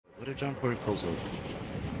What if John Porter pulls up?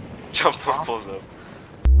 John Porter pulls up.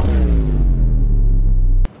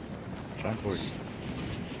 John Porter.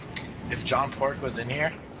 If John Pork was in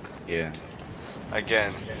here, Yeah.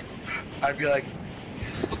 Again. I'd be like,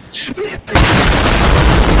 Oh, shoot,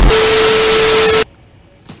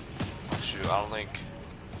 I don't think.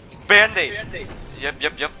 Band-Aid! Yep,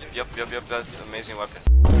 that's an amazing weapon.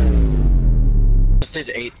 just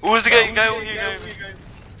did 8. Who's the guy over here?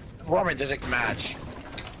 Roman doesn't match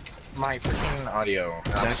my freaking audio.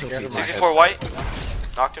 I'm scared of my 64 headset. white.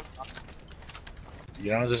 Knocked him.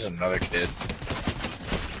 You know, there's another kid.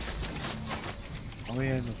 Oh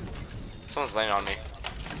yeah. Someone's laying on me.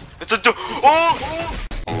 It's a dude. Oh!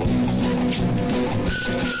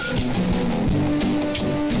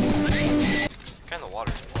 Guy in the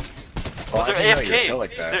water. Well, they're I didn't know you were AFK. chill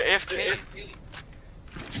like that. They're AFK.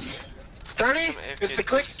 30? It's the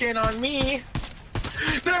click skin on me.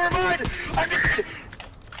 Never mind.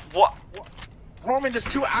 What? Roman, there's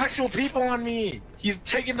 2 actual people on me. He's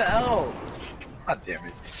taking the L. God damn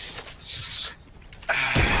it.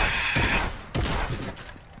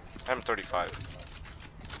 I'm 35.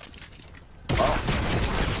 Oh.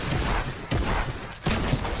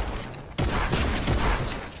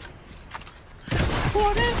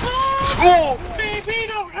 What is wrong? Oh! Baby,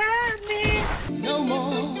 don't hurt me. No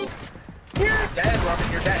more. You're dead,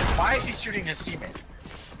 Roman. You're dead. Why is he shooting his teammate?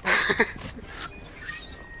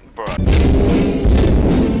 Bruh.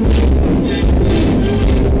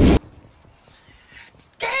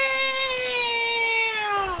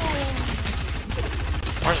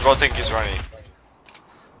 Where does bro think he's running?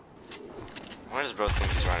 Where does bro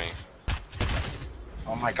think he's running?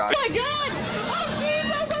 Oh my god. Oh my god! Oh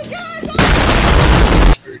jeez, oh my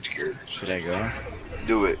god! Very scared. Should I go?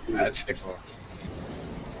 Do it. That's a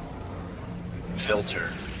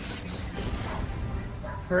filter.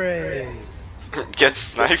 Hooray! Get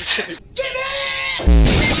sniped.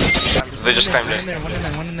 They just climbed One in in. there,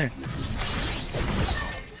 one in there.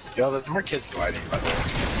 Yo, there's more kids gliding, by the way.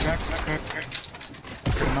 Crack.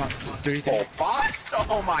 Not 33. Oh, box?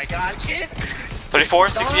 Oh my god, kid! 34,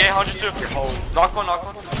 68, 102. Knock one.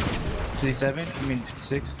 57? I mean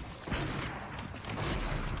 56.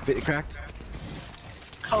 50 cracked.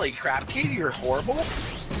 Holy crap, kid, you're horrible.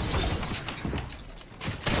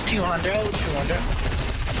 200.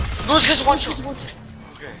 Those guys want you.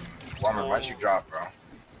 Okay. Roman, why'd you drop, bro?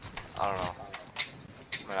 I don't know.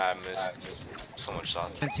 Man, I missed so much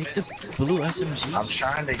shots. And take the blue SMG. I'm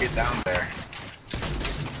trying to get down there.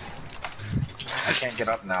 I can't get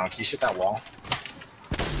up now. Can you shoot that wall?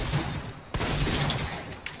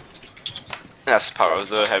 That's the power of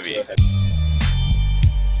the heavy.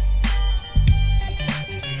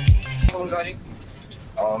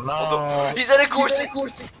 Oh no! He's at a course.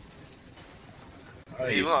 Oh,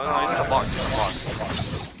 He's in the box.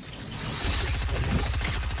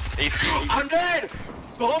 18. I'm dead!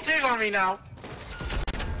 The whole team's on me now!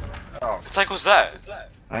 Oh. What the heck was that?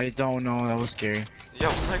 I don't know, that was scary. Yeah,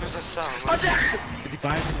 what the heck was that sound? I'm dead!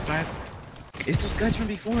 55. It's those guys from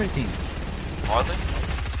before, I think. Are they?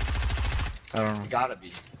 I don't know. Gotta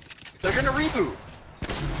be. They're gonna reboot!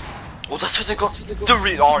 Oh, that's what they go.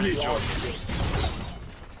 The are you joking?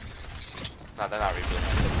 Nah, they're not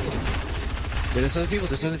rebooting. There's other people.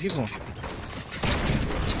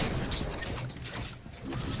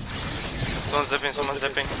 Someone's zipping.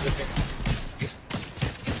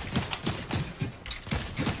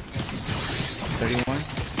 31.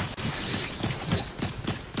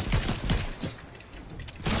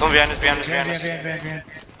 Someone behind us. Behind.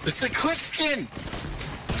 It's the click skin!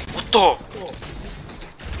 What the?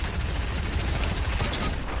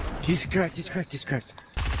 He's cracked. Come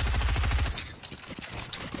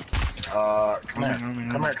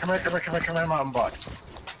here, mountain box.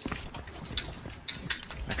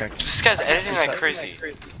 Okay. This guy's editing like crazy.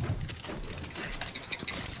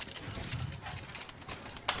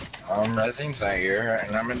 I'm resing Zaire,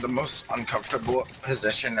 and I'm in the most uncomfortable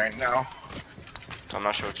position right now. I'm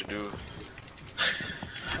not sure what to do.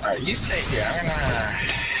 Alright, you stay here. I'm gonna...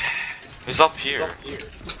 He's up here.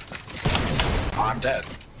 Oh, I'm dead.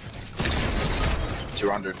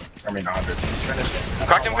 200. I mean 100. He's finishing.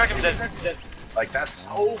 Crack him, dead. Like, that's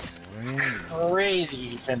so crazy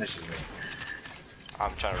he finishes me.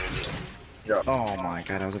 I'm trying to read it. Yo. Oh my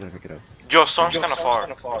god, I was gonna pick it up. Yo, Storm's kinda far.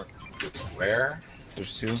 Where?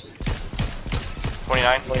 There's 2.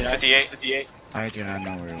 29, 58. I do not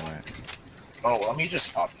know where it went. Oh, let me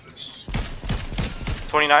just pop this.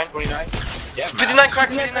 29. Yeah, 59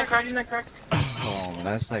 crack. Oh,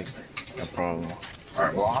 that's like a problem.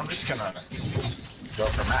 Alright, well, I'm just gonna go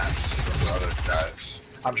for mats for the other guys.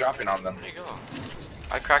 I'm dropping on them. There you go.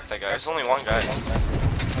 I cracked that guy. There's only one guy.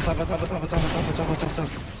 I thought top.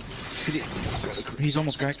 He's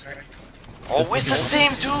almost cracked. Oh, it's the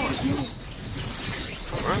same dude!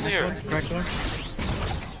 Earlier. Cracked one.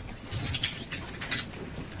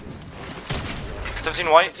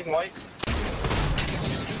 17 white.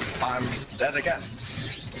 I'm dead again.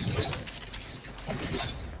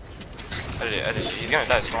 Edit it. He's gonna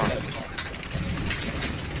die of storm.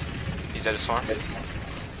 He's dead of storm.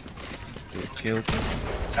 Killed.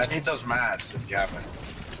 I need those mats if you haven't.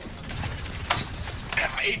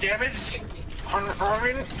 8 damage on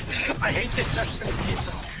Robin. I hate this. That's gonna be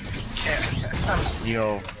can't.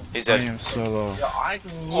 Yo, He's I dead. am so low. Yo, I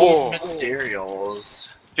need Oh. materials.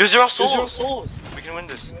 You're 0 souls! We can win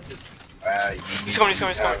this. He's coming.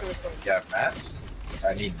 Yeah, mats?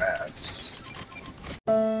 I need mats.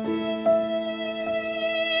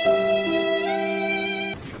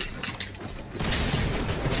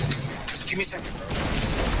 Give me a second, bro.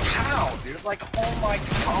 How, dude? Like, oh my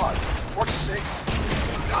god. 46.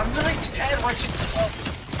 I'm literally dead. Why'd you tell me?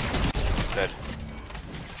 Dead.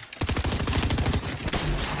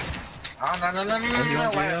 Oh,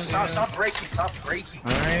 no. Stop breaking.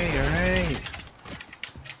 Alright.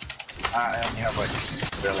 I only have like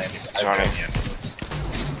barely any. Sorry.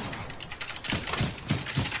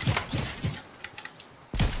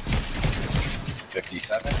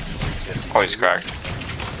 57. Oh, he's cracked.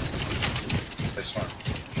 This one.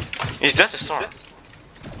 He's dead to storm.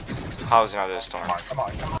 How is he not dead to storm? Come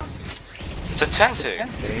on. It's a 10 tick,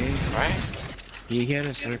 right? He had a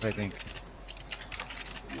slurp, I think.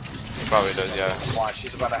 He probably does, yeah. Watch,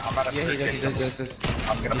 I'm about to. Yeah, he does.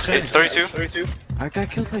 I'm gonna. He's Hit 32. I got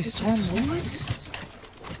killed by storm.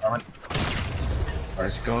 What?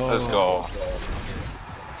 Let's go. Let's go.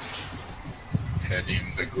 Heading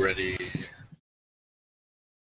the gritty.